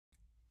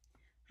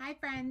Hi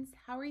friends,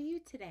 how are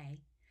you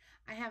today?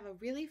 I have a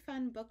really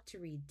fun book to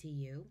read to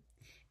you.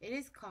 It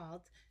is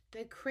called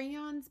The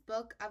Crayons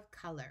Book of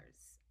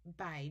Colors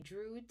by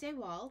Drew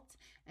DeWalt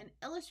and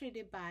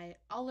illustrated by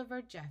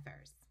Oliver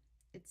Jeffers.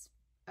 It's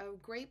a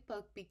great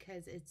book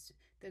because it's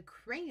the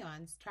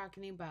crayons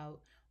talking about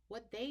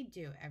what they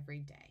do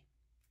every day.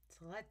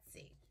 So let's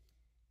see.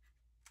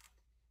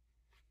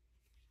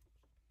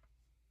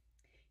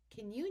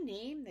 Can you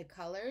name the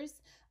colors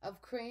of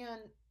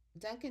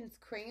Duncan's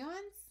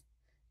crayons?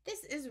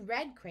 This is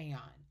red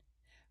crayon.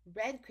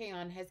 Red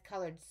crayon has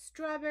colored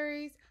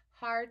strawberries,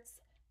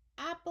 hearts,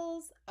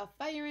 apples, a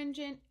fire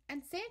engine,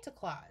 and Santa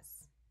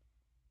Claus.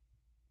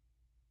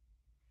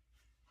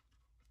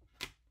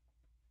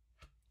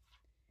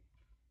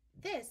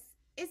 This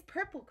is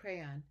purple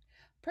crayon.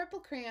 Purple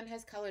crayon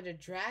has colored a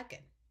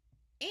dragon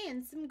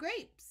and some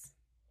grapes.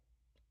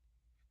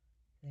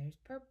 There's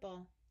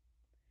purple.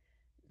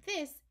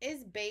 This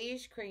is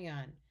beige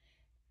crayon.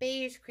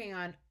 Beige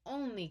crayon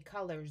only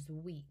colors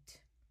wheat.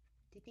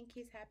 Do you think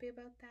he's happy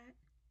about that?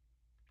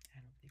 I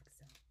don't think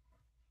so.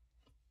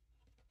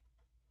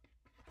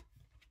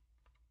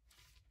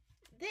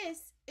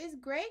 This is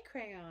gray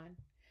crayon.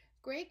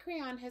 Gray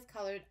crayon has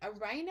colored a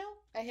rhino,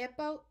 a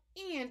hippo,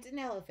 and an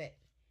elephant.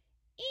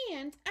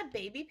 And a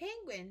baby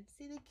penguin.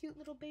 See the cute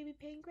little baby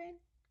penguin?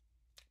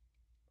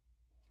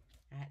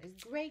 That is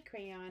gray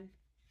crayon.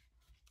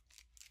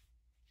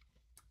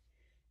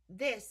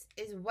 This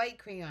is white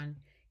crayon.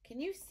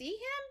 Can you see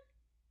him?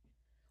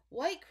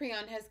 White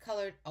crayon has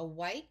colored a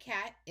white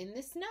cat in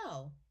the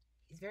snow.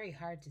 He's very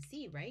hard to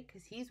see, right?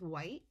 Because he's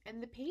white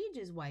and the page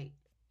is white.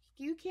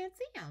 You can't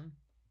see him.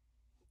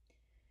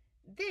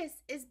 This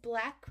is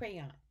black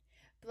crayon.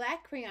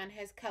 Black crayon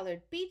has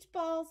colored beach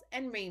balls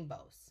and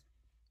rainbows.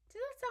 Does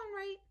that sound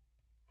right?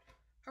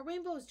 Are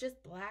rainbows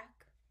just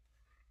black?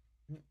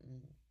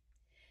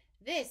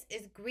 This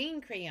is green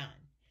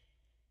crayon.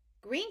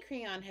 Green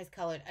crayon has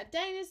colored a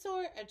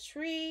dinosaur, a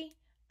tree,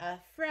 a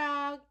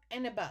frog,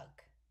 and a bug.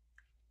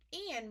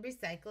 And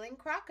recycling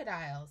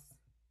crocodiles.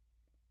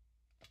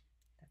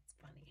 That's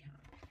funny,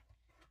 huh?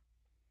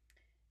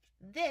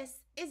 This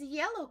is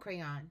yellow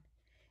crayon.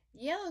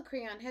 Yellow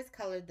crayon has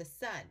colored the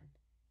sun.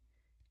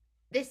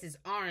 This is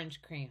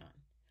orange crayon.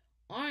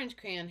 Orange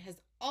crayon has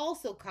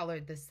also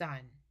colored the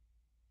sun.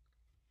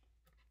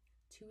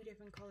 Two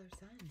different color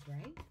suns,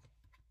 right?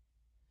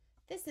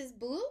 This is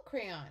blue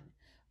crayon.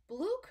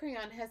 Blue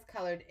crayon has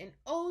colored an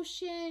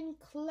ocean,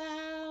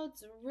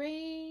 clouds,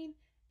 rain,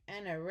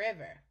 and a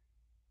river.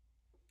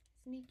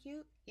 Isn't he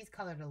cute? He's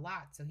colored a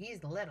lot, so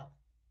he's little.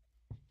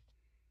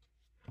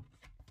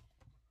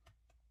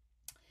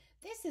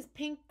 This is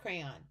pink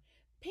crayon.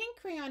 Pink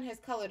crayon has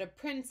colored a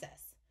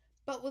princess,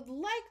 but would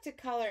like to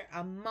color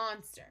a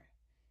monster,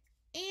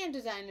 and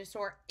a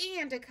dinosaur,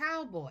 and a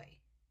cowboy.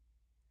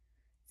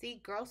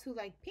 See, girls who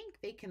like pink,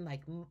 they can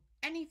like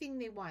anything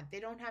they want. They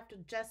don't have to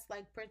just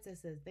like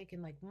princesses. They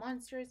can like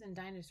monsters and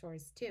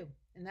dinosaurs too.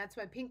 And that's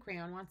why pink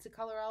crayon wants to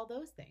color all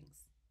those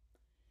things.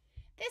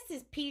 This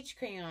is peach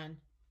crayon.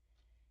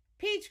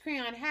 Peach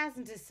crayon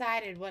hasn't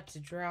decided what to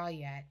draw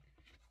yet.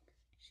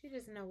 She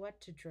doesn't know what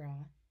to draw.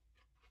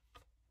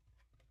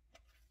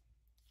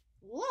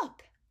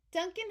 Look,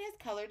 Duncan has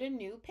colored a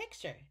new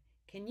picture.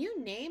 Can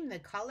you name the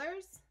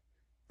colors?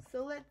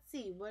 So let's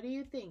see, what do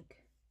you think?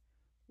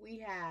 We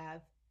have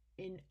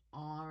an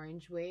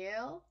orange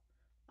whale,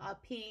 a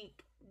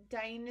pink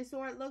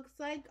dinosaur it looks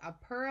like, a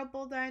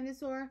purple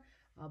dinosaur,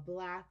 a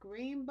black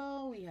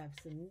rainbow, we have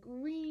some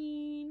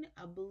green,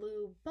 a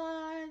blue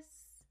bus,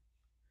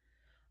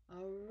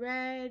 a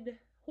red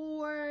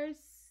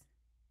horse,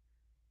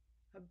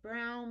 a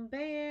brown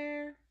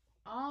bear,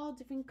 all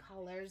different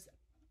colors,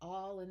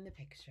 all in the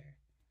picture.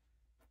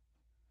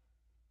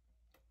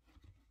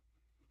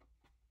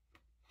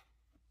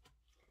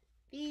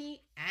 The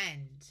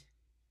end.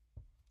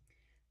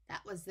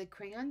 That was the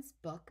Crayons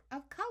Book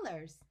of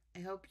Colors. I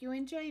hope you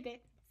enjoyed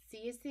it.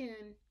 See you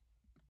soon.